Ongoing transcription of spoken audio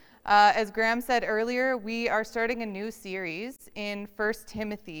As Graham said earlier, we are starting a new series in 1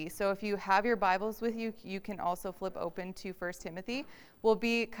 Timothy. So if you have your Bibles with you, you can also flip open to 1 Timothy. We'll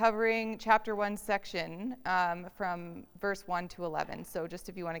be covering chapter 1 section from verse 1 to 11. So just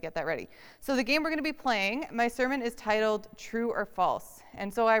if you want to get that ready. So the game we're going to be playing, my sermon is titled True or False.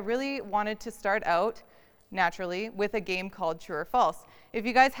 And so I really wanted to start out naturally with a game called True or False. If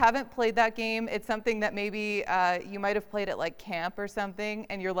you guys haven't played that game, it's something that maybe you might have played at like camp or something,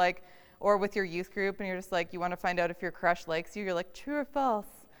 and you're like, or with your youth group, and you're just like, you want to find out if your crush likes you. You're like, true or false?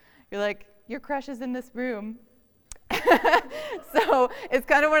 You're like, your crush is in this room. So it's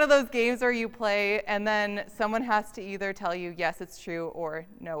kind of one of those games where you play, and then someone has to either tell you, yes, it's true, or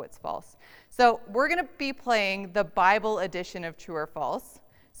no, it's false. So we're going to be playing the Bible edition of True or False.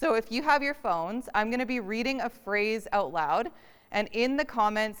 So if you have your phones, I'm going to be reading a phrase out loud. And in the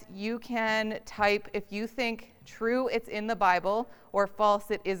comments, you can type if you think true, it's in the Bible, or false,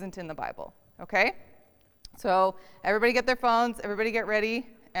 it isn't in the Bible. Okay? So everybody get their phones, everybody get ready,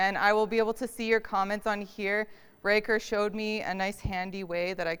 and I will be able to see your comments on here. Raker showed me a nice handy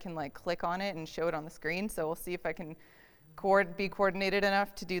way that I can like click on it and show it on the screen. So we'll see if I can be coordinated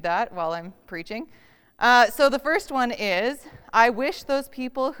enough to do that while I'm preaching. So the first one is, I wish those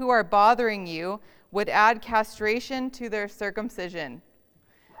people who are bothering you would add castration to their circumcision.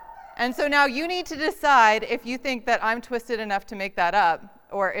 And so now you need to decide if you think that I'm twisted enough to make that up,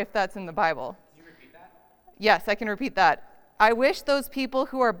 or if that's in the Bible. Can you repeat that? Yes, I can repeat that. I wish those people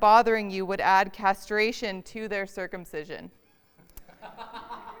who are bothering you would add castration to their circumcision. That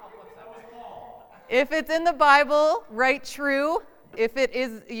was Paul. If it's in the Bible, write true. If it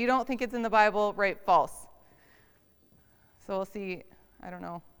is, you don't think it's in the Bible, write false. So we'll see. I don't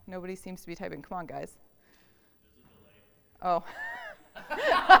know. Nobody seems to be typing. Come on, guys. Oh.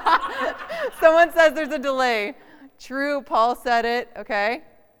 Someone says there's a delay. True, Paul said it. Okay.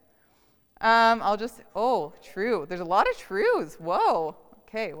 True. There's a lot of trues. Whoa.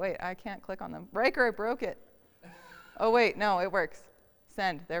 Okay, wait, I can't click on them. Riker, I broke it. Oh, wait, no, it works.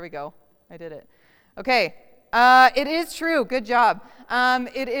 Send. There we go. I did it. Okay. It is true. Good job.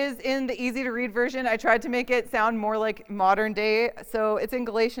 It is in the easy to read version. I tried to make it sound more like modern day. So it's in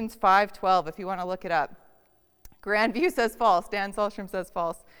Galatians 5:12 if you want to look it up. Grandview says false. Dan Solstrom says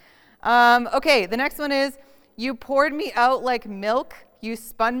false. Okay, the next one is, you poured me out like milk. You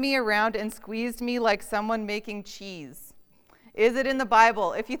spun me around and squeezed me like someone making cheese. Is it in the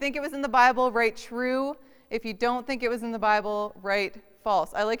Bible? If you think it was in the Bible, write true. If you don't think it was in the Bible, write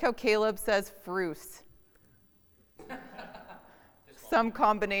false. I like how Caleb says fruce. Some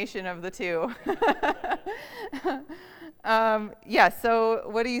combination of the two. So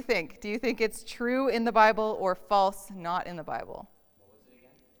what do you think? Do you think it's true in the Bible or false, not in the Bible? What was it again?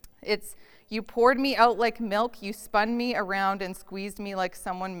 It's, you poured me out like milk, you spun me around and squeezed me like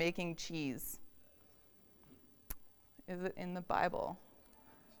someone making cheese. Is it in the Bible?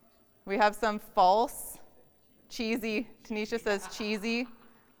 We have some false, cheesy. Tanisha says cheesy.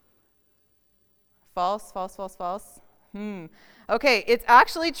 False, false, false, false. Okay, it's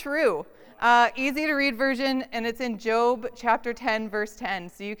actually true. Easy to read version, and it's in Job chapter 10, verse 10.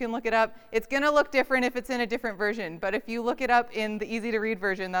 So you can look it up. It's going to look different if it's in a different version, but if you look it up in the easy to read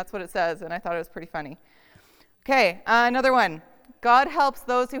version, that's what it says, and I thought it was pretty funny. Okay, another one. God helps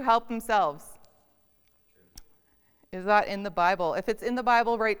those who help themselves. Is that in the Bible? If it's in the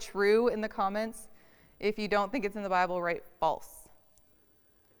Bible, write true in the comments. If you don't think it's in the Bible, write false.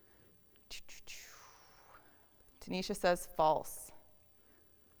 Tanisha says false.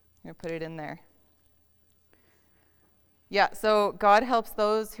 I'm going to put it in there. Yeah, so God helps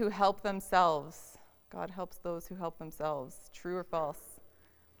those who help themselves. God helps those who help themselves. True or false?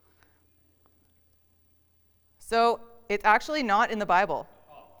 So it's actually not in the Bible.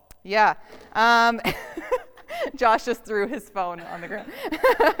 Yeah. Josh just threw his phone on the ground.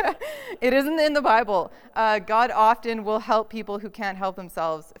 It isn't in the Bible. God often will help people who can't help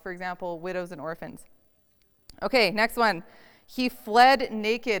themselves. For example, widows and orphans. Okay, next one. He fled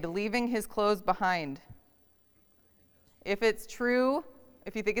naked, leaving his clothes behind. If it's true,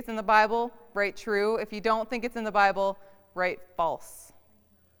 if you think it's in the Bible, write true. If you don't think it's in the Bible, write false.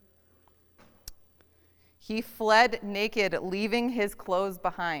 He fled naked, leaving his clothes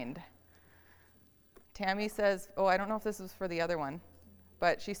behind. Tammy says, I don't know if this was for the other one,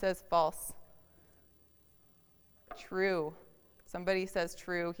 but she says false. True. Somebody says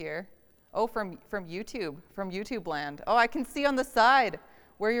true here. Oh, from YouTube land. Oh, I can see on the side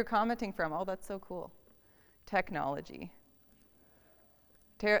where you're commenting from. Oh, that's so cool. Technology.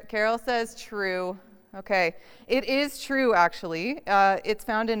 Carol says true. Okay. It is true, actually. It's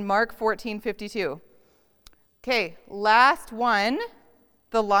found in Mark 14:52. Okay, last one.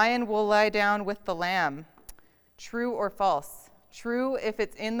 The lion will lie down with the lamb. True or false? True if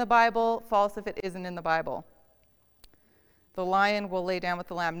it's in the Bible, false if it isn't in the Bible. The lion will lay down with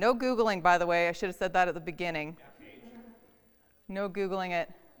the lamb. No Googling, by the way. I should have said that at the beginning. Yeah, Paige. No Googling it.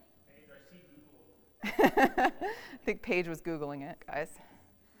 Paige, I see Google. I think Paige was Googling it, guys.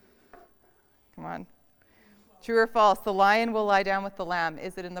 Come on. True or false? The lion will lie down with the lamb.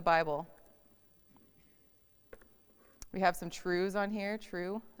 Is it in the Bible? We have some trues on here.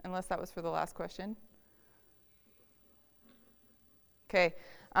 True, unless that was for the last question. Okay.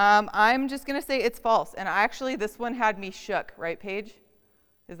 I'm just going to say it's false. And actually, this one had me shook, right, Paige?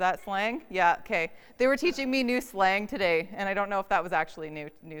 Is that slang? Yeah, okay. They were teaching me new slang today, and I don't know if that was actually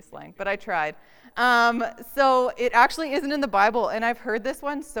new slang, but I tried. So it actually isn't in the Bible, and I've heard this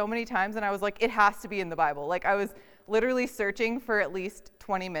one so many times, and I was like, it has to be in the Bible. Like, I was literally searching for at least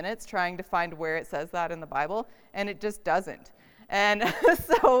 20 minutes trying to find where it says that in the Bible, and it just doesn't. And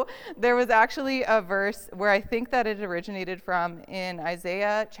so there was actually a verse where I think that it originated from in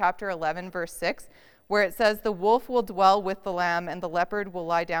Isaiah chapter 11, verse 6, where it says, the wolf will dwell with the lamb and the leopard will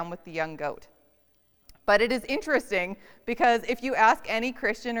lie down with the young goat. But it is interesting because if you ask any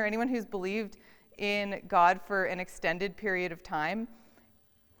Christian or anyone who's believed in God for an extended period of time,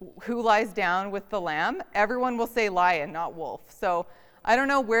 who lies down with the lamb, everyone will say lion, not wolf. So I don't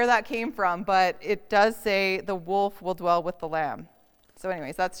know where that came from, but it does say the wolf will dwell with the lamb. So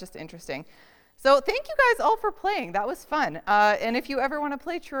anyways, that's just interesting. So thank you guys all for playing. That was fun. And if you ever want to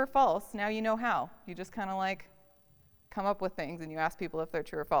play true or false, now you know how. You just kind of like come up with things and you ask people if they're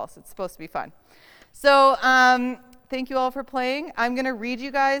true or false. It's supposed to be fun. So thank you all for playing. I'm going to read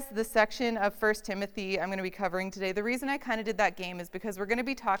you guys the section of 1 Timothy I'm going to be covering today. The reason I kind of did that game is because we're going to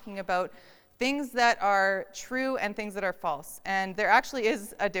be talking about things that are true and things that are false. And there actually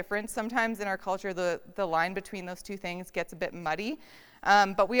is a difference. Sometimes in our culture, the line between those two things gets a bit muddy.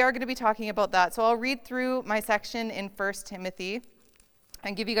 But we are going to be talking about that. So I'll read through my section in 1 Timothy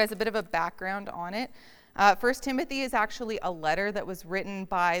and give you guys a bit of a background on it. 1 Timothy is actually a letter that was written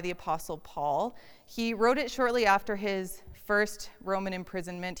by the Apostle Paul. He wrote it shortly after his first Roman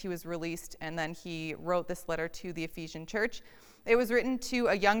imprisonment. He was released, and then he wrote this letter to the Ephesian church. It was written to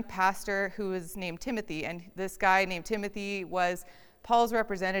a young pastor who was named Timothy, and this guy named Timothy was Paul's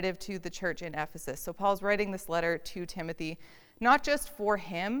representative to the church in Ephesus. So Paul's writing this letter to Timothy, not just for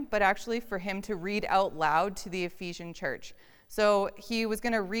him, but actually for him to read out loud to the Ephesian church. So he was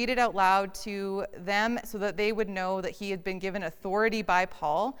going to read it out loud to them so that they would know that he had been given authority by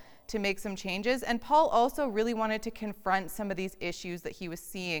Paul to make some changes. And Paul also really wanted to confront some of these issues that he was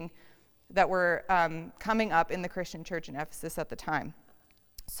seeing that were coming up in the Christian church in Ephesus at the time.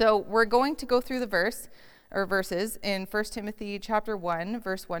 So we're going to go through the verses in 1 Timothy chapter 1,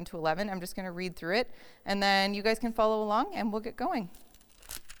 verse 1 to 11. I'm just going to read through it, and then you guys can follow along, and we'll get going.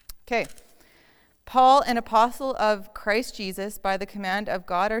 Okay. Paul, an apostle of Christ Jesus, by the command of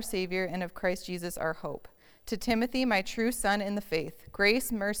God our Savior and of Christ Jesus our hope. To Timothy, my true son in the faith,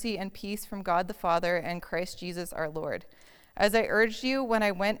 grace, mercy, and peace from God the Father and Christ Jesus our Lord. As I urged you when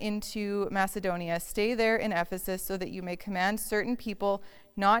I went into Macedonia, stay there in Ephesus so that you may command certain people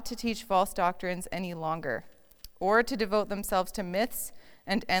not to teach false doctrines any longer, or to devote themselves to myths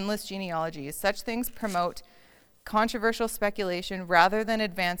and endless genealogies. Such things promote controversial speculation rather than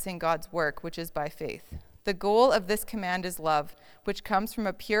advancing God's work, which is by faith. The goal of this command is love, which comes from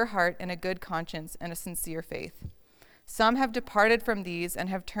a pure heart and a good conscience and a sincere faith. Some have departed from these and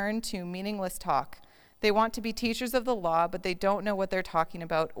have turned to meaningless talk. They want to be teachers of the law, but they don't know what they're talking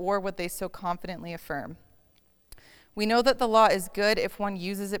about or what they so confidently affirm. We know that the law is good if one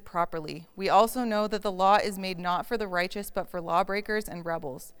uses it properly. We also know that the law is made not for the righteous, but for lawbreakers and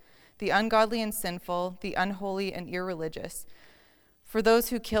rebels, the ungodly and sinful, the unholy and irreligious, for those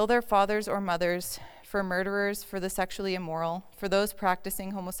who kill their fathers or mothers, for murderers, for the sexually immoral, for those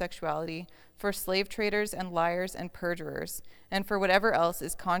practicing homosexuality, for slave traders and liars and perjurers, and for whatever else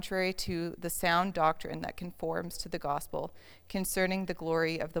is contrary to the sound doctrine that conforms to the gospel concerning the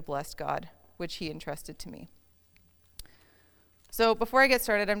glory of the blessed God, which he entrusted to me. So before I get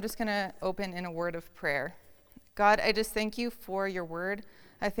started, I'm just going to open in a word of prayer. God, I just thank you for your word.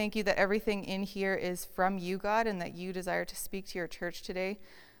 I thank you that everything in here is from you, God, and that you desire to speak to your church today.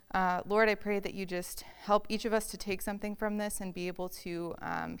 Lord, I pray that you just help each of us to take something from this and be able to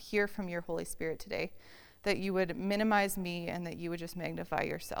hear from your Holy Spirit today, that you would minimize me and that you would just magnify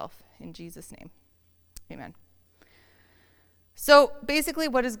yourself. In Jesus' name, amen. So basically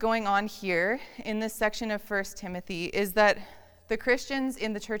what is going on here in this section of 1 Timothy is that the Christians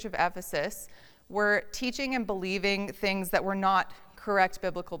in the church of Ephesus were teaching and believing things that were not correct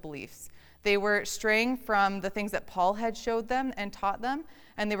biblical beliefs. They were straying from the things that Paul had showed them and taught them,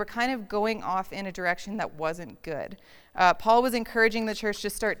 and they were kind of going off in a direction that wasn't good. Paul was encouraging the church to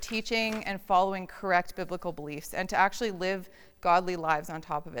start teaching and following correct biblical beliefs and to actually live godly lives on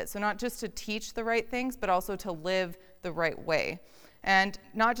top of it. So not just to teach the right things, but also to live the right way. And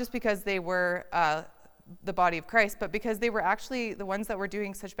not just because they were the body of Christ, but because they were actually the ones that were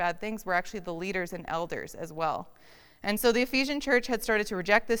doing such bad things were actually the leaders and elders as well. And so the Ephesian church had started to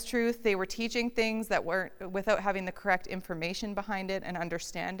reject this truth. They were teaching things that weren't without having the correct information behind it and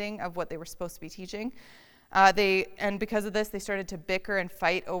understanding of what they were supposed to be teaching. And because of this, they started to bicker and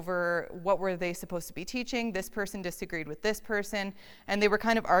fight over what were they supposed to be teaching. This person disagreed with this person, and they were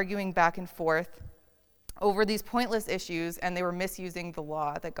kind of arguing back and forth over these pointless issues, and they were misusing the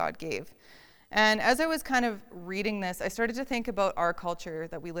law that God gave. And as I was kind of reading this, I started to think about our culture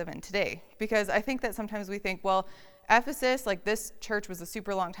that we live in today, because I think that sometimes we think, well, Ephesus, like this church was a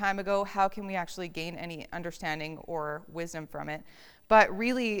super long time ago, how can we actually gain any understanding or wisdom from it? But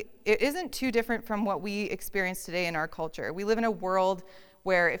really, it isn't too different from what we experience today in our culture. We live in a world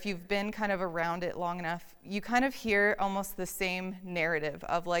where if you've been kind of around it long enough, you kind of hear almost the same narrative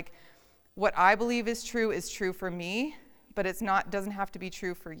of like, what I believe is true for me, but doesn't have to be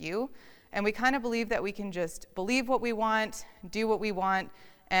true for you. And we kind of believe that we can just believe what we want, do what we want,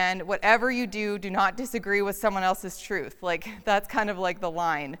 and whatever you do not disagree with someone else's truth. Like, that's kind of like the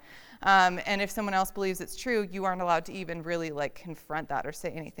line. And if someone else believes it's true, you aren't allowed to even really like confront that or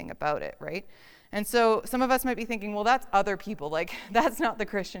say anything about it, right? And so some of us might be thinking, well, that's other people. Like, that's not the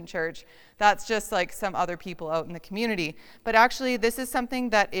Christian church. That's just like some other people out in the community. But actually, this is something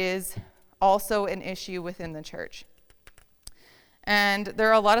that is also an issue within the church. And there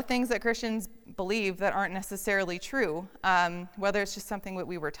are a lot of things that Christians believe that aren't necessarily true, whether it's just something that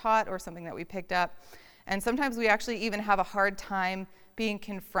we were taught or something that we picked up. And sometimes we actually even have a hard time being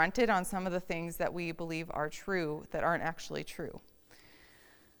confronted on some of the things that we believe are true that aren't actually true.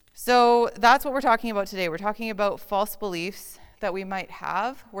 So that's what we're talking about today. We're talking about false beliefs that we might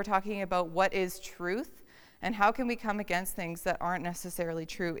have. We're talking about what is truth and how can we come against things that aren't necessarily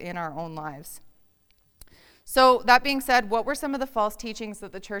true in our own lives. So that being said, what were some of the false teachings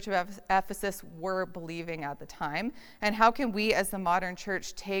that the church of Ephesus were believing at the time? And how can we as the modern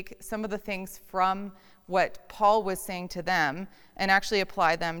church take some of the things from what Paul was saying to them and actually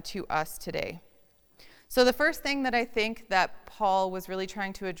apply them to us today? So the first thing that I think that Paul was really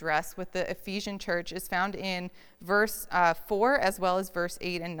trying to address with the Ephesian church is found in verse 4 as well as verse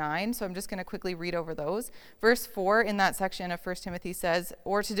 8 and 9. So I'm just going to quickly read over those. Verse 4 in that section of 1 Timothy says,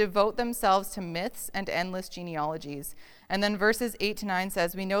 or to devote themselves to myths and endless genealogies. And then verses 8 to 9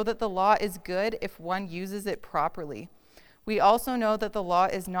 says, we know that the law is good if one uses it properly. We also know that the law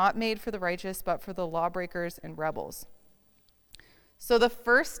is not made for the righteous, but for the lawbreakers and rebels. So the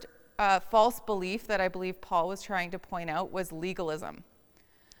first false belief that I believe Paul was trying to point out was legalism.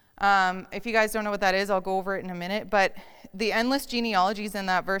 If you guys don't know what that is, I'll go over it in a minute. But the endless genealogies in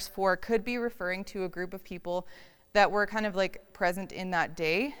that verse 4 could be referring to a group of people that were kind of like present in that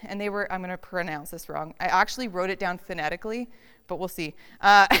day. And they were, I'm going to pronounce this wrong. I actually wrote it down phonetically, but we'll see.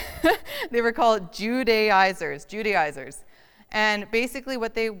 They were called Judaizers. And basically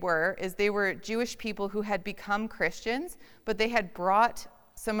what they were is they were Jewish people who had become Christians, but they had brought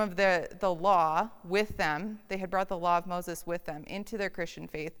some of the law with them. They had brought the law of Moses with them into their Christian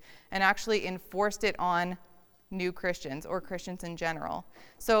faith and actually enforced it on new Christians or Christians in general.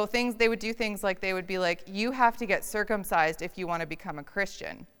 So they would do things like they would be like, you have to get circumcised if you want to become a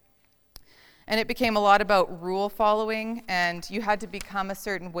Christian. And it became a lot about rule following, and you had to become a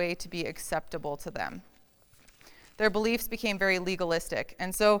certain way to be acceptable to them. Their beliefs became very legalistic.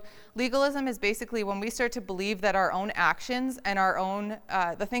 And so legalism is basically when we start to believe that our own actions and our own,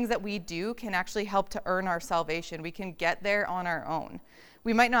 the things that we do can actually help to earn our salvation. We can get there on our own.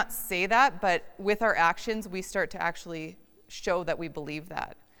 We might not say that, but with our actions, we start to actually show that we believe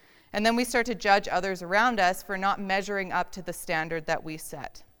that. And then we start to judge others around us for not measuring up to the standard that we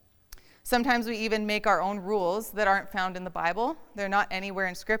set. Sometimes we even make our own rules that aren't found in the Bible. They're not anywhere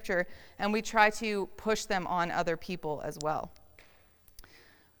in Scripture, and we try to push them on other people as well.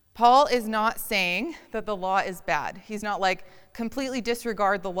 Paul is not saying that the law is bad. He's not like, completely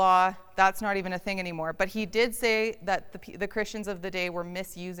disregard the law, that's not even a thing anymore. But he did say that the Christians of the day were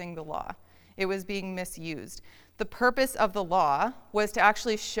misusing the law. It was being misused. The purpose of the law was to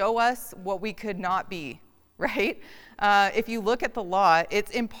actually show us what we could not be, right? If you look at the law,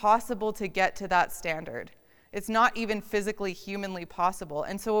 it's impossible to get to that standard. It's not even physically, humanly possible.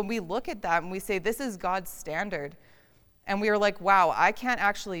 And so when we look at that and we say, this is God's standard, and we are like, wow, I can't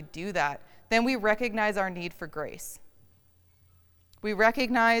actually do that, then we recognize our need for grace. We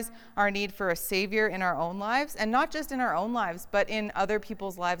recognize our need for a Savior in our own lives, and not just in our own lives, but in other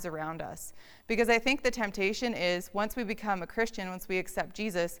people's lives around us. Because I think the temptation is, once we become a Christian, once we accept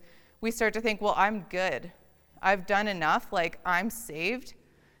Jesus, we start to think, well, I'm good. I've done enough, like I'm saved.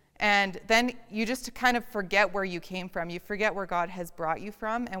 And then you just kind of forget where you came from. You forget where God has brought you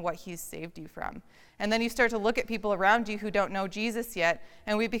from and what he's saved you from. And then you start to look at people around you who don't know Jesus yet,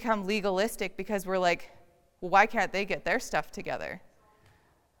 and we become legalistic because we're like, well, why can't they get their stuff together?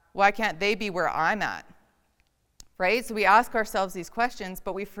 Why can't they be where I'm at? Right? So we ask ourselves these questions,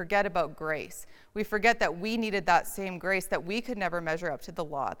 but we forget about grace. We forget that we needed that same grace, that we could never measure up to the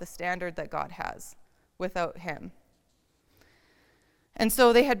law, the standard that God has, without him. And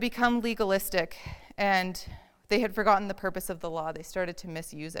so they had become legalistic, and they had forgotten the purpose of the law. They started to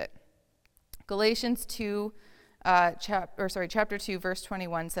misuse it. Galatians 2, chapter 2, verse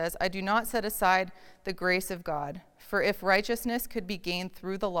 21 says, I do not set aside the grace of God, for if righteousness could be gained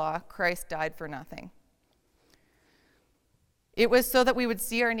through the law, Christ died for nothing. It was so that we would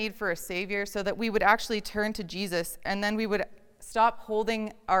see our need for a Savior, so that we would actually turn to Jesus, and then we would stop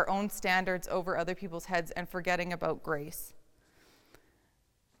holding our own standards over other people's heads and forgetting about grace.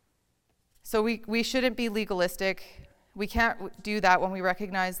 So we shouldn't be legalistic. We can't do that when we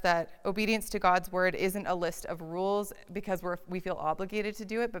recognize that obedience to God's word isn't a list of rules because we feel obligated to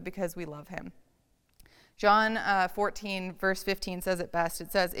do it, but because we love him. John 14, verse 15 says it best.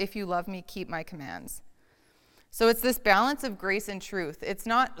 It says, if you love me, keep my commands. So it's this balance of grace and truth. It's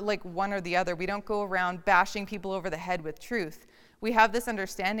not like one or the other. We don't go around bashing people over the head with truth. We have this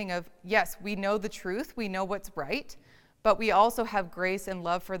understanding of, yes, we know the truth, we know what's right, but we also have grace and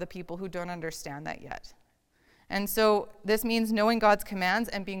love for the people who don't understand that yet. And so this means knowing God's commands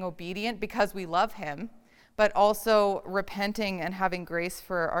and being obedient because we love him, but also repenting and having grace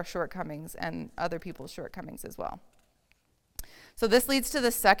for our shortcomings and other people's shortcomings as well. So this leads to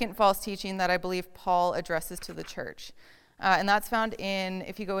the second false teaching that I believe Paul addresses to the church. And that's found in,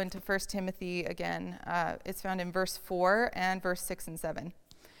 if you go into 1 Timothy again, it's found in verse 4 and verse 6 and 7.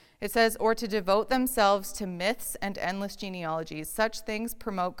 It says, or to devote themselves to myths and endless genealogies. Such things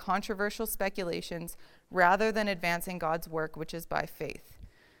promote controversial speculations rather than advancing God's work, which is by faith.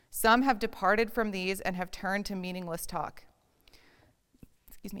 Some have departed from these and have turned to meaningless talk.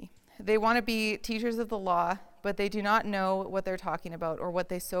 They want to be teachers of the law, but they do not know what they're talking about or what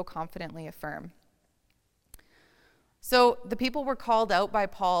they so confidently affirm. So the people were called out by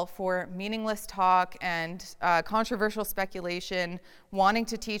Paul for meaningless talk and controversial speculation, wanting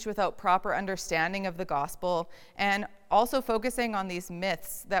to teach without proper understanding of the gospel, and also focusing on these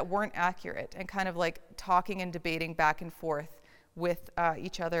myths that weren't accurate and kind of like talking and debating back and forth with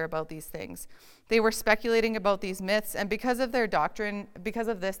each other about these things. They were speculating about these myths, and because of their doctrine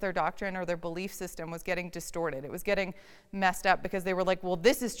or their belief system was getting distorted. It was getting messed up because they were like, well,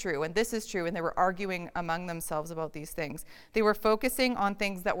 this is true, and this is true, and they were arguing among themselves about these things. They were focusing on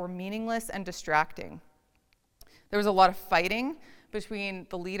things that were meaningless and distracting. There was a lot of fighting between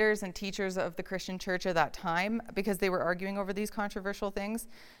the leaders and teachers of the Christian church at that time because they were arguing over these controversial things.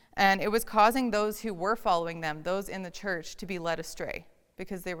 And it was causing those who were following them, those in the church, to be led astray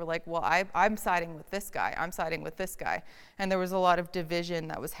because they were like, well, I'm siding with this guy. I'm siding with this guy. And there was a lot of division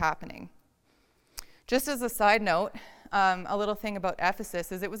that was happening. Just as a side note, a little thing about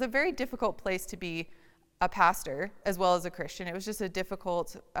Ephesus is it was a very difficult place to be a pastor as well as a Christian. It was just a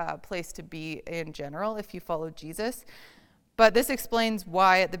difficult place to be in general if you followed Jesus. But this explains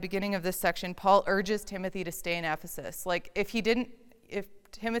why at the beginning of this section, Paul urges Timothy to stay in Ephesus. Like if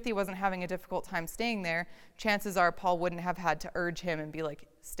Timothy wasn't having a difficult time staying there, chances are Paul wouldn't have had to urge him and be like,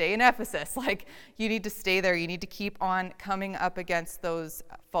 stay in Ephesus. Like, you need to stay there. You need to keep on coming up against those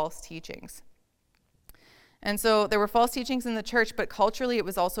false teachings. And so there were false teachings in the church, but culturally it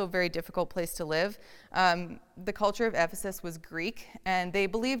was also a very difficult place to live. The culture of Ephesus was Greek, and they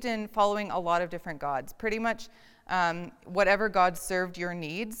believed in following a lot of different gods. Pretty much whatever god served your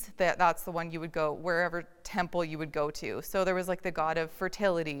needs, that's the one you would go, wherever temple you would go to. So there was like the god of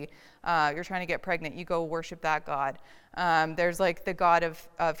fertility. You're trying to get pregnant, you go worship that god. There's like the god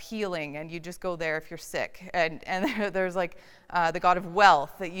of healing, and you just go there if you're sick. And there's like the god of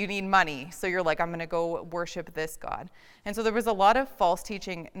wealth, that you need money. So you're like, I'm going to go worship this god. And so there was a lot of false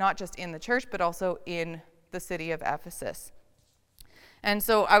teaching, not just in the church, but also in the city of Ephesus. And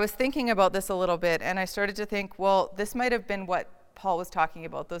so I was thinking about this a little bit, and I started to think, well, this might have been what Paul was talking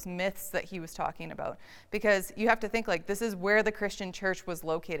about, those myths that he was talking about. Because you have to think, like, this is where the Christian church was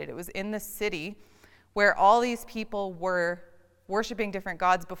located. It was in the city where all these people were worshiping different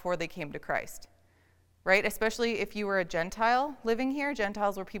gods before they came to Christ, right? Especially if you were a Gentile living here.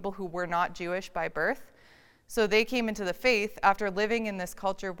 Gentiles were people who were not Jewish by birth. So they came into the faith after living in this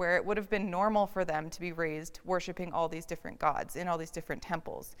culture where it would have been normal for them to be raised worshiping all these different gods in all these different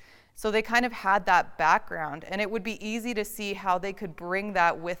temples. So they kind of had that background, and it would be easy to see how they could bring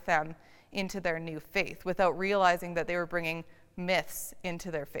that with them into their new faith without realizing that they were bringing myths into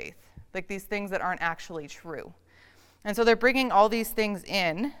their faith, like these things that aren't actually true. And so they're bringing all these things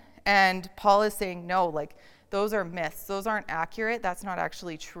in, and Paul is saying, no, like those are myths. Those aren't accurate. That's not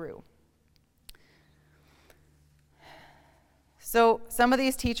actually true. So some of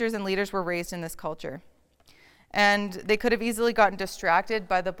these teachers and leaders were raised in this culture, and they could have easily gotten distracted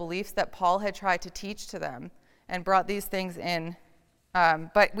by the beliefs that Paul had tried to teach to them and brought these things in.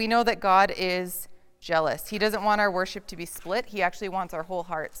 But we know that God is jealous. He doesn't want our worship to be split. He actually wants our whole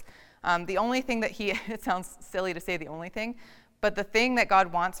hearts. The only thing that it sounds silly to say the only thing, but the thing that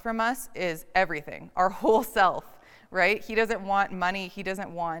God wants from us is everything, our whole self, right? He doesn't want money. He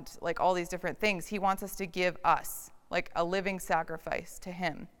doesn't want like all these different things. He wants us to give us like a living sacrifice to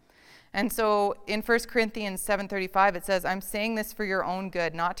him. And so in 1 Corinthians 7:35, it says, I'm saying this for your own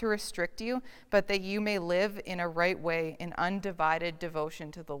good, not to restrict you, but that you may live in a right way in undivided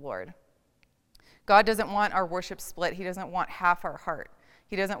devotion to the Lord. God doesn't want our worship split. He doesn't want half our heart.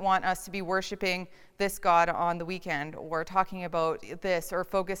 He doesn't want us to be worshiping this God on the weekend or talking about this or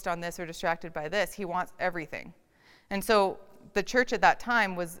focused on this or distracted by this. He wants everything. And so the church at that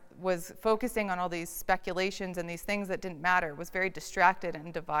time was focusing on all these speculations and these things that didn't matter, was very distracted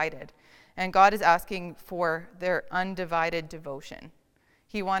and divided. And God is asking for their undivided devotion.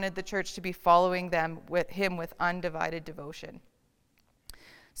 He wanted the church to be following him with undivided devotion.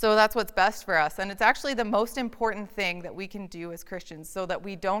 So that's what's best for us. And it's actually the most important thing that we can do as Christians so that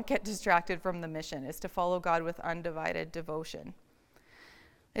we don't get distracted from the mission, is to follow God with undivided devotion.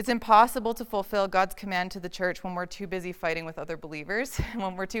 It's impossible to fulfill God's command to the church when we're too busy fighting with other believers,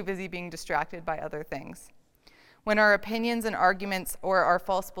 when we're too busy being distracted by other things. When our opinions and arguments or our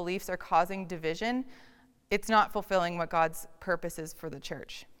false beliefs are causing division, it's not fulfilling what God's purpose is for the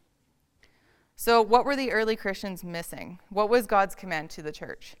church. So what were the early Christians missing? What was God's command to the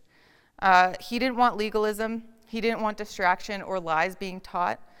church? He didn't want legalism. He didn't want distraction or lies being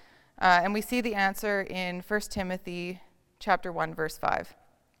taught. And we see the answer in 1 Timothy chapter 1, verse 5.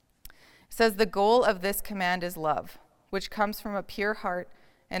 It says, the goal of this command is love, which comes from a pure heart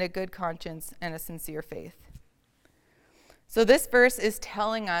and a good conscience and a sincere faith. So this verse is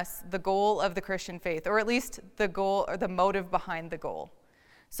telling us the goal of the Christian faith, or at least the goal or the motive behind the goal.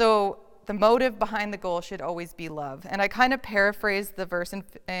 So the motive behind the goal should always be love. And I kind of paraphrased the verse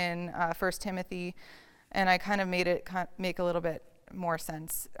in 1 Timothy, and I kind of made it make a little bit more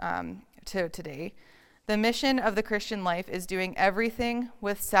sense to today. The mission of the Christian life is doing everything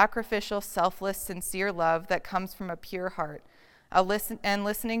with sacrificial, selfless, sincere love that comes from a pure heart,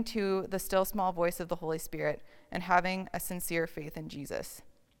 listening to the still small voice of the Holy Spirit, and having a sincere faith in Jesus.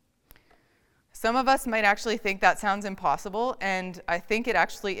 Some of us might actually think that sounds impossible, and I think it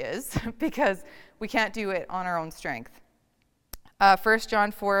actually is, because we can't do it on our own strength. 1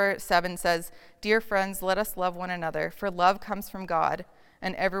 John 4:7 says, dear friends, let us love one another, for love comes from God,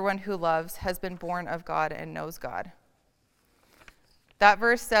 and everyone who loves has been born of God and knows God. That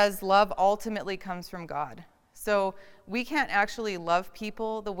verse says love ultimately comes from God. So we can't actually love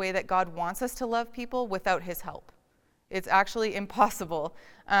people the way that God wants us to love people without his help. It's actually impossible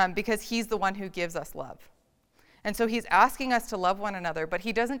because he's the one who gives us love. And so he's asking us to love one another, but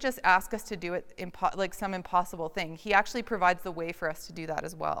he doesn't just ask us to do it like some impossible thing. He actually provides the way for us to do that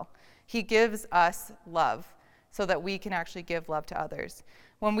as well. He gives us love so that we can actually give love to others.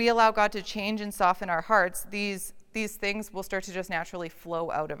 When we allow God to change and soften our hearts, these things will start to just naturally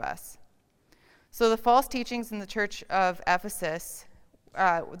flow out of us. So the false teachings in the church of Ephesus,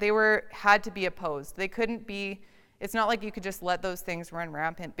 they had to be opposed. They couldn't be, it's not like you could just let those things run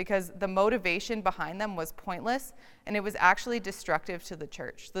rampant, because the motivation behind them was pointless, and it was actually destructive to the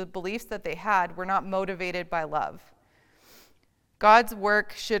church. The beliefs that they had were not motivated by love. God's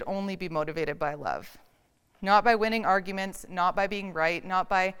work should only be motivated by love. Not by winning arguments, not by being right, not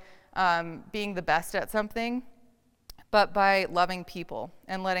by being the best at something, but by loving people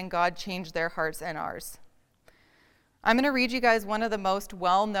and letting God change their hearts and ours. I'm going to read you guys one of the most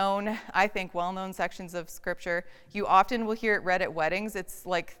well-known sections of Scripture. You often will hear it read at weddings. It's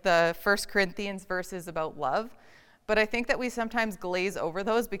like the 1 Corinthians verses about love. But I think that we sometimes glaze over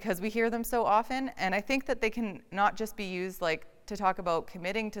those because we hear them so often. And I think that they can not just be used like to talk about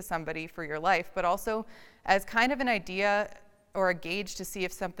committing to somebody for your life, but also as kind of an idea or a gauge to see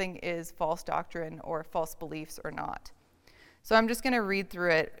if something is false doctrine or false beliefs or not. So I'm just going to read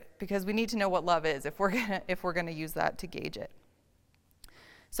through it because we need to know what love is if we're going to use that to gauge it.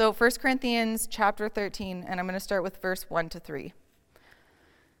 So 1 Corinthians chapter 13, and I'm going to start with verse 1 to 3.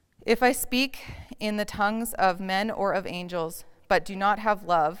 If I speak in the tongues of men or of angels, but do not have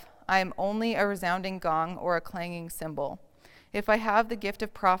love, I am only a resounding gong or a clanging cymbal. If I have the gift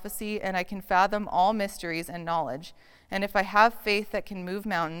of prophecy and I can fathom all mysteries and knowledge, and if I have faith that can move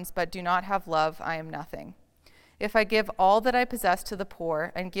mountains but do not have love, I am nothing. If I give all that I possess to the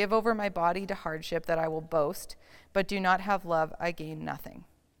poor and give over my body to hardship that I will boast, but do not have love, I gain nothing.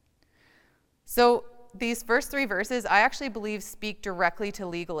 So these first 3 verses, I actually believe speak directly to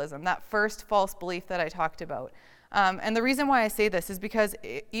legalism, that first false belief that I talked about. And the reason why I say this is because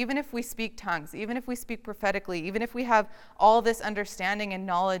even if we speak tongues, even if we speak prophetically, even if we have all this understanding and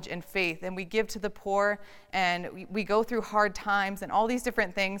knowledge and faith, and we give to the poor, and we go through hard times and all these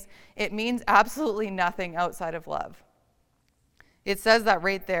different things, it means absolutely nothing outside of love. It says that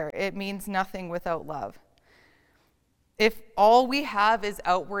right there. It means nothing without love. If all we have is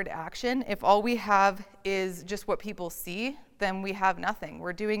outward action, if all we have is just what people see, then we have nothing.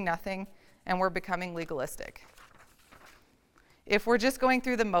 We're doing nothing, and we're becoming legalistic. If we're just going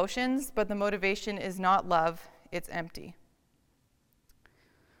through the motions, but the motivation is not love, it's empty.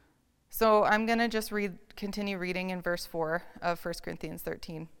 So I'm going to just continue reading in verse 4 of 1 Corinthians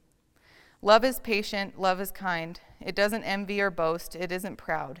 13. Love is patient, love is kind. It doesn't envy or boast, it isn't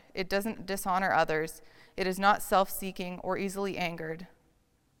proud. It doesn't dishonor others. It is not self-seeking or easily angered.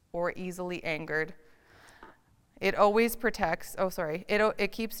 It always protects,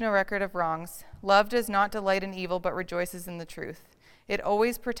 it keeps no record of wrongs. Love does not delight in evil, but rejoices in the truth. It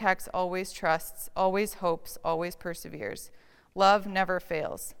always protects, always trusts, always hopes, always perseveres. Love never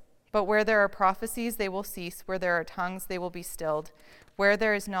fails. But where there are prophecies, they will cease. Where there are tongues, they will be stilled. Where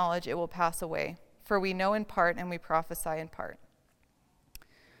there is knowledge, it will pass away. For we know in part and we prophesy in part.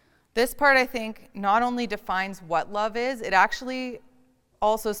 This part, I think, not only defines what love is, it actually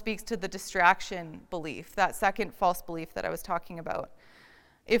also speaks to the distraction belief, that second false belief that I was talking about.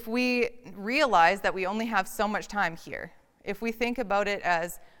 If we realize that we only have so much time here, if we think about it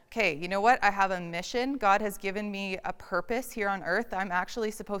as, okay, you know what? I have a mission. God has given me a purpose here on earth. I'm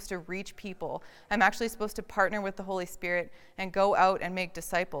actually supposed to reach people. I'm actually supposed to partner with the Holy Spirit and go out and make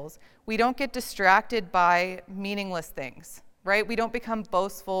disciples. We don't get distracted by meaningless things, right? We don't become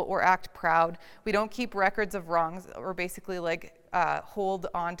boastful or act proud. We don't keep records of wrongs or basically hold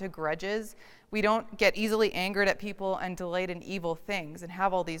on to grudges. We don't get easily angered at people and delight in evil things and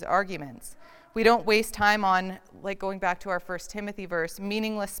have all these arguments. We don't waste time on, going back to our 1 Timothy verse,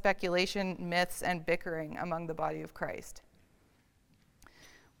 meaningless speculation, myths, and bickering among the body of Christ.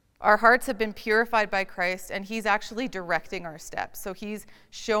 Our hearts have been purified by Christ, and he's actually directing our steps. So he's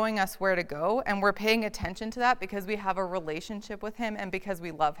showing us where to go, and we're paying attention to that because we have a relationship with him and because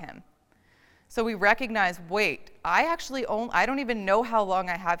we love him. So we recognize, wait, I don't even know how long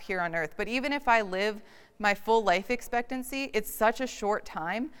I have here on earth, but even if I live my full life expectancy, it's such a short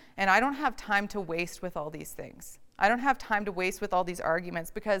time, and I don't have time to waste with all these things. I don't have time to waste with all these arguments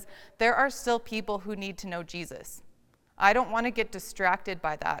because there are still people who need to know Jesus. I don't want to get distracted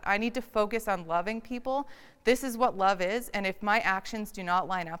by that. I need to focus on loving people. This is what love is, and if my actions do not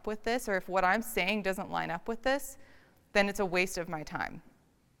line up with this, or if what I'm saying doesn't line up with this, then it's a waste of my time.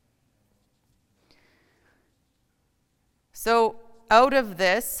 So out of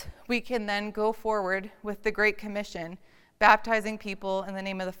this, we can then go forward with the Great Commission, baptizing people in the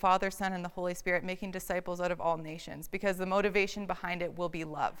name of the Father, Son, and the Holy Spirit, making disciples out of all nations, because the motivation behind it will be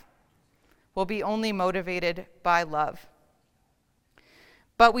love. We'll be only motivated by love.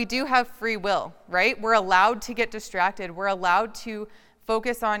 But we do have free will, right? We're allowed to get distracted. We're allowed to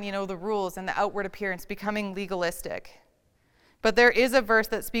focus on, the rules and the outward appearance, becoming legalistic. But there is a verse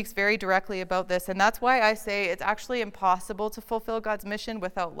that speaks very directly about this, and that's why I say it's actually impossible to fulfill God's mission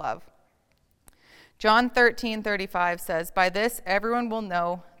without love. John 13:35 says, "By this everyone will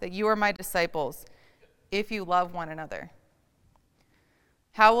know that you are my disciples, if you love one another."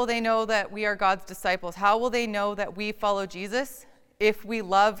 How will they know that we are God's disciples? How will they know that we follow Jesus? If we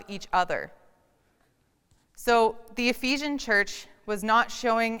love each other. So the Ephesian church was not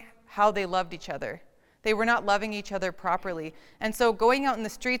showing how they loved each other. They were not loving each other properly. And so going out in the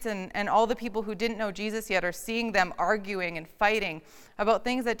streets and all the people who didn't know Jesus yet are seeing them arguing and fighting about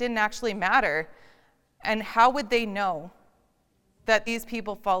things that didn't actually matter. And how would they know that these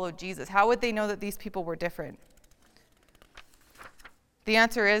people followed Jesus? How would they know that these people were different? The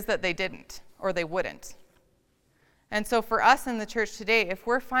answer is that they didn't, or they wouldn't. And so for us in the church today, if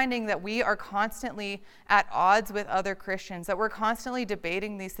we're finding that we are constantly at odds with other Christians, that we're constantly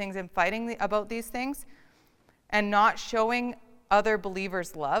debating these things and fighting about these things, and not showing other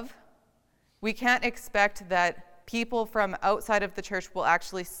believers love, we can't expect that people from outside of the church will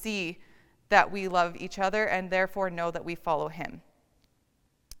actually see that we love each other and therefore know that we follow him.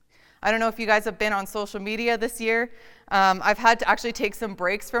 I don't know if you guys have been on social media this year. I've had to actually take some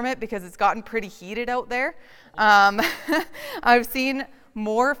breaks from it because it's gotten pretty heated out there. I've seen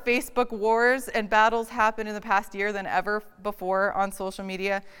more Facebook wars and battles happen in the past year than ever before on social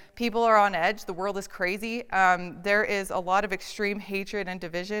media. People are on edge. The world is crazy. There is a lot of extreme hatred and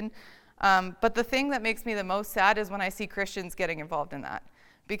division. But the thing that makes me the most sad is when I see Christians getting involved in that.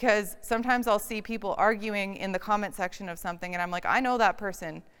 Because sometimes I'll see people arguing in the comment section of something, and I'm like, I know that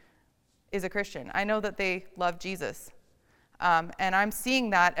person is a Christian. I know that they love Jesus. And I'm seeing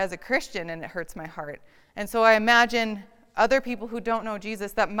that as a Christian, and it hurts my heart. And so I imagine other people who don't know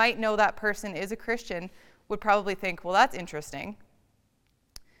Jesus that might know that person is a Christian would probably think, well, that's interesting.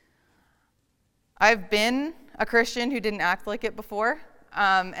 I've been a Christian who didn't act like it before.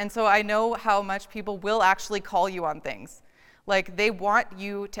 And so I know how much people will actually call you on things. Like, they want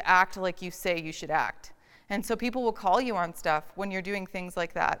you to act like you say you should act. And so people will call you on stuff when you're doing things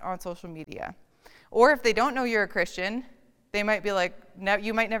like that on social media. Or if they don't know you're a Christian, they might be like, no,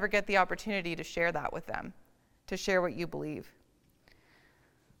 you might never get the opportunity to share that with them, to share what you believe.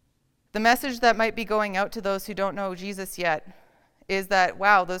 The message that might be going out to those who don't know Jesus yet is that,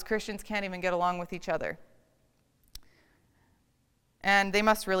 wow, those Christians can't even get along with each other. And they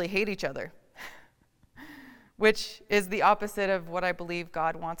must really hate each other, which is the opposite of what I believe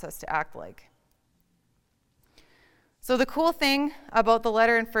God wants us to act like. So the cool thing about the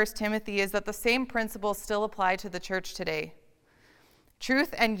letter in 1 Timothy is that the same principles still apply to the church today.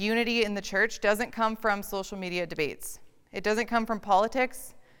 Truth and unity in the church doesn't come from social media debates. It doesn't come from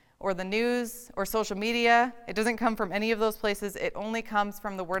politics or the news or social media. It doesn't come from any of those places. It only comes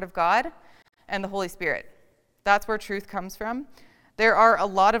from the Word of God and the Holy Spirit. That's where truth comes from. There are a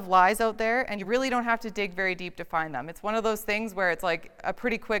lot of lies out there, and you really don't have to dig very deep to find them. It's one of those things where it's like a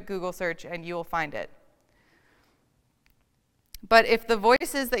pretty quick Google search and you will find it. But if the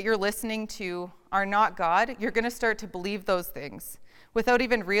voices that you're listening to are not God, you're going to start to believe those things without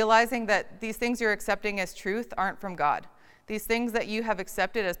even realizing that these things you're accepting as truth aren't from God. These things that you have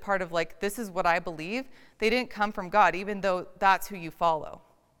accepted as part of, like, this is what I believe, they didn't come from God, even though that's who you follow.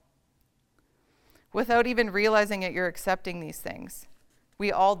 Without even realizing it, you're accepting these things.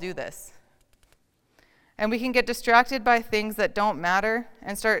 We all do this. And we can get distracted by things that don't matter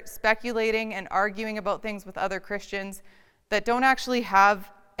and start speculating and arguing about things with other Christians that don't actually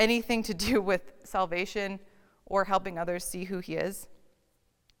have anything to do with salvation or helping others see who he is.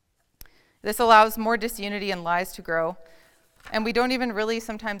 This allows more disunity and lies to grow, and we don't even really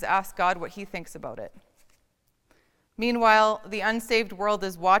sometimes ask God what he thinks about it. Meanwhile, the unsaved world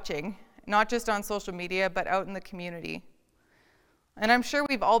is watching, not just on social media, but out in the community. And I'm sure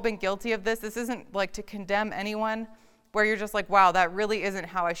we've all been guilty of this. This isn't like to condemn anyone, where you're just like, wow, that really isn't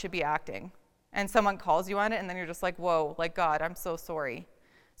how I should be acting. And someone calls you on it, and then you're just like, whoa, like, God, I'm so sorry.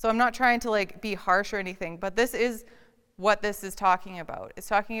 So I'm not trying to like be harsh or anything, but this is what this is talking about. It's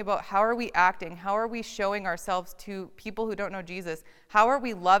talking about how are we acting? How are we showing ourselves to people who don't know Jesus? How are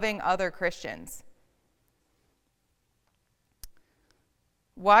we loving other Christians?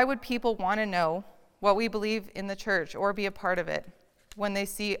 Why would people want to know what we believe in the church or be a part of it when they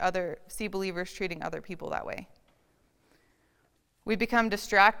see believers treating other people that way? We become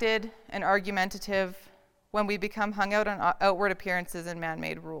distracted and argumentative when we become hung out on outward appearances and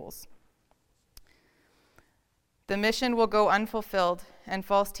man-made rules. The mission will go unfulfilled, and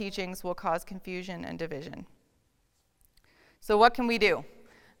false teachings will cause confusion and division. So what can we do?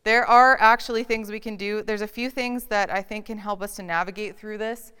 There are actually things we can do. There's a few things that I think can help us to navigate through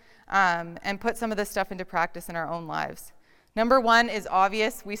this and put some of this stuff into practice in our own lives. Number one is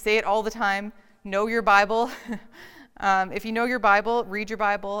obvious. We say it all the time. Know your Bible. If you know your Bible, read your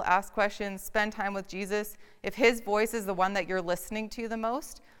Bible, ask questions, spend time with Jesus. If his voice is the one that you're listening to the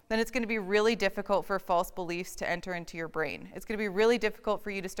most, then it's going to be really difficult for false beliefs to enter into your brain. It's going to be really difficult for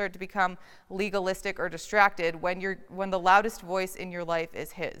you to start to become legalistic or distracted when the loudest voice in your life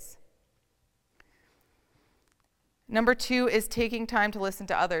is his. Number two is taking time to listen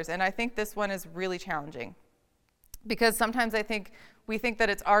to others. And I think this one is really challenging because sometimes we think that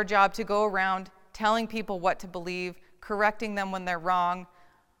it's our job to go around telling people what to believe, correcting them when they're wrong,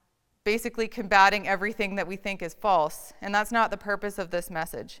 basically combating everything that we think is false. And that's not the purpose of this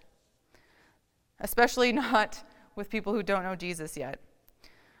message, especially not with people who don't know Jesus yet.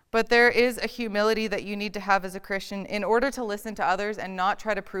 But there is a humility that you need to have as a Christian in order to listen to others and not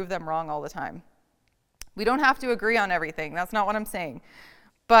try to prove them wrong all the time. We don't have to agree on everything. That's not what I'm saying.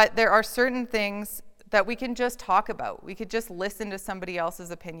 But there are certain things that we can just talk about. We could just listen to somebody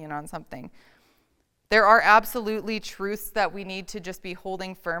else's opinion on something. There are absolutely truths that we need to just be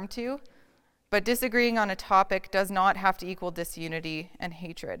holding firm to, but disagreeing on a topic does not have to equal disunity and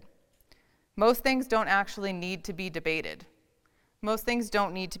hatred. Most things don't actually need to be debated. Most things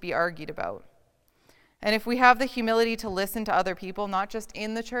don't need to be argued about. And if we have the humility to listen to other people, not just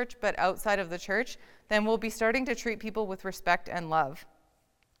in the church, but outside of the church, then we'll be starting to treat people with respect and love.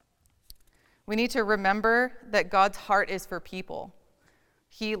 We need to remember that God's heart is for people.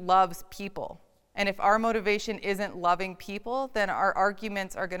 He loves people. And if our motivation isn't loving people, then our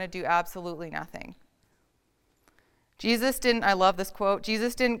arguments are going to do absolutely nothing. I love this quote,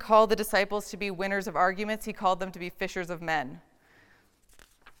 Jesus didn't call the disciples to be winners of arguments, he called them to be fishers of men.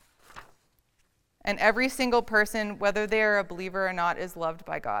 And every single person, whether they are a believer or not, is loved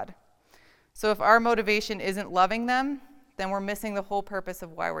by God. So if our motivation isn't loving them, then we're missing the whole purpose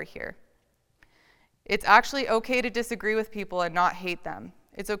of why we're here. It's actually okay to disagree with people and not hate them.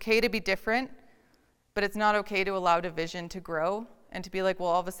 It's okay to be different, but it's not okay to allow division to grow and to be like, well,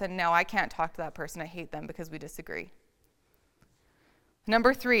 all of a sudden now I can't talk to that person. I hate them because we disagree.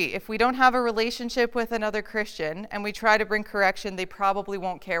 Number 3, if we don't have a relationship with another Christian and we try to bring correction, they probably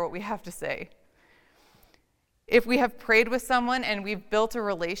won't care what we have to say. If we have prayed with someone and we've built a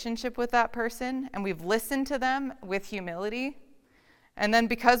relationship with that person and we've listened to them with humility, and then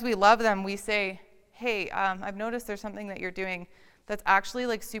because we love them, we say, hey, I've noticed there's something that you're doing that's actually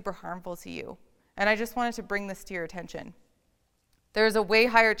like super harmful to you. And I just wanted to bring this to your attention. There's a way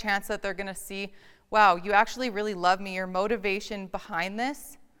higher chance that they're going to see, wow, you actually really love me. Your motivation behind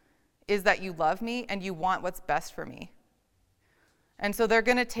this is that you love me and you want what's best for me. And so they're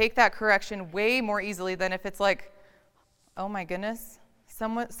going to take that correction way more easily than if it's like, oh my goodness,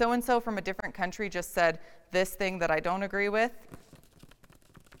 so-and-so from a different country just said this thing that I don't agree with.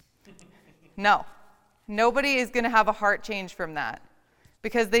 No, nobody is going to have a heart change from that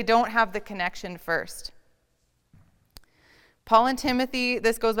because they don't have the connection first. Paul and Timothy,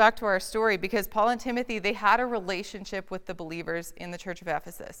 this goes back to our story because Paul and Timothy, they had a relationship with the believers in the church of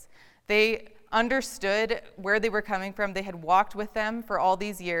Ephesus. They understood where they were coming from. They had walked with them for all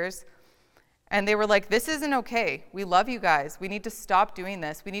these years. And they were like, this isn't okay. We love you guys. We need to stop doing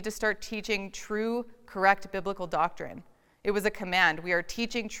this. We need to start teaching true, correct biblical doctrine. It was a command. We are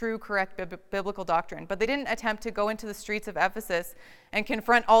teaching true, correct biblical doctrine. But they didn't attempt to go into the streets of Ephesus and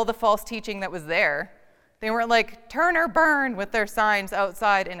confront all the false teaching that was there. They weren't like, turn or burn with their signs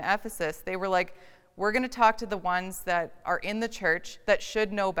outside in Ephesus. They were like, we're going to talk to the ones that are in the church that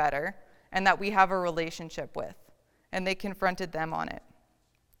should know better and that we have a relationship with. And they confronted them on it.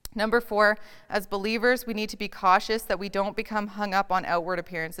 Number 4, as believers, we need to be cautious that we don't become hung up on outward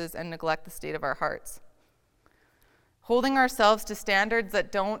appearances and neglect the state of our hearts. Holding ourselves to standards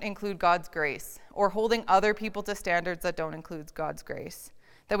that don't include God's grace, or holding other people to standards that don't include God's grace.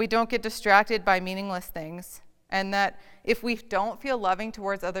 That we don't get distracted by meaningless things, and that if we don't feel loving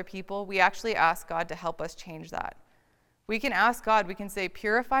towards other people, we actually ask God to help us change that. We can ask God, we can say,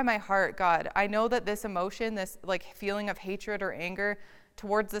 purify my heart, God. I know that this emotion, this like feeling of hatred or anger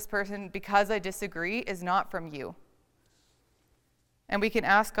towards this person because I disagree is not from you. And we can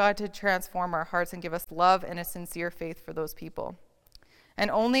ask God to transform our hearts and give us love and a sincere faith for those people. And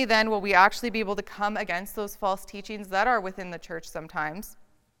only then will we actually be able to come against those false teachings that are within the church sometimes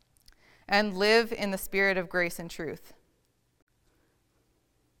and live in the spirit of grace and truth.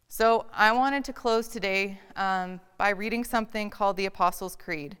 So I wanted to close today by reading something called the Apostles'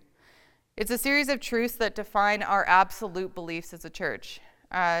 Creed. It's a series of truths that define our absolute beliefs as a church.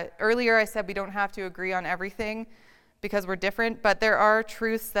 Earlier I said we don't have to agree on everything because we're different, but there are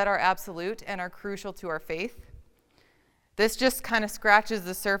truths that are absolute and are crucial to our faith. This just kind of scratches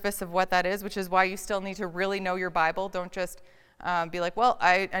the surface of what that is, which is why you still need to really know your Bible. Don't just be like, well,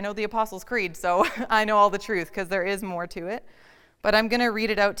 I know the Apostles' Creed, so I know all the truth, because there is more to it. But I'm going to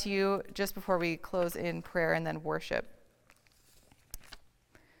read it out to you just before we close in prayer and then worship.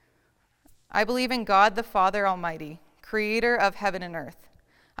 I believe in God the Father Almighty, creator of heaven and earth.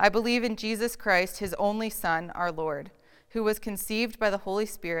 I believe in Jesus Christ, his only Son, our Lord, who was conceived by the Holy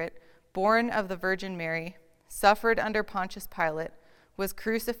Spirit, born of the Virgin Mary, suffered under Pontius Pilate, was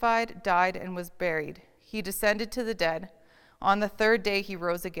crucified, died, and was buried. He descended to the dead. On the third day he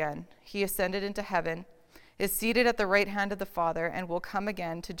rose again. He ascended into heaven, is seated at the right hand of the Father, and will come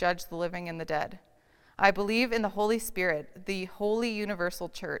again to judge the living and the dead. I believe in the Holy Spirit, the holy universal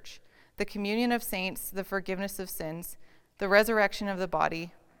church, the communion of saints, the forgiveness of sins, the resurrection of the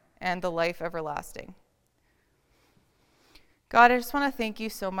body, and the life everlasting. God, I just want to thank you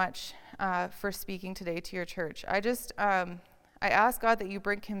so much for speaking today to your church. I ask, God, that you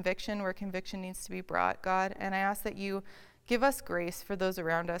bring conviction where conviction needs to be brought, God, and I ask that you Give us grace for those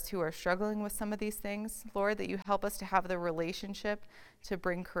around us who are struggling with some of these things, Lord, that you help us to have the relationship to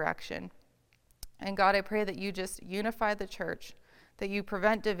bring correction. And God, I pray that you just unify the church, that you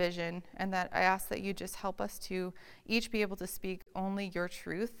prevent division, and that I ask that you just help us to each be able to speak only your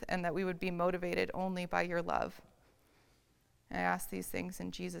truth, and that we would be motivated only by your love. And I ask these things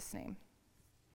in Jesus' name.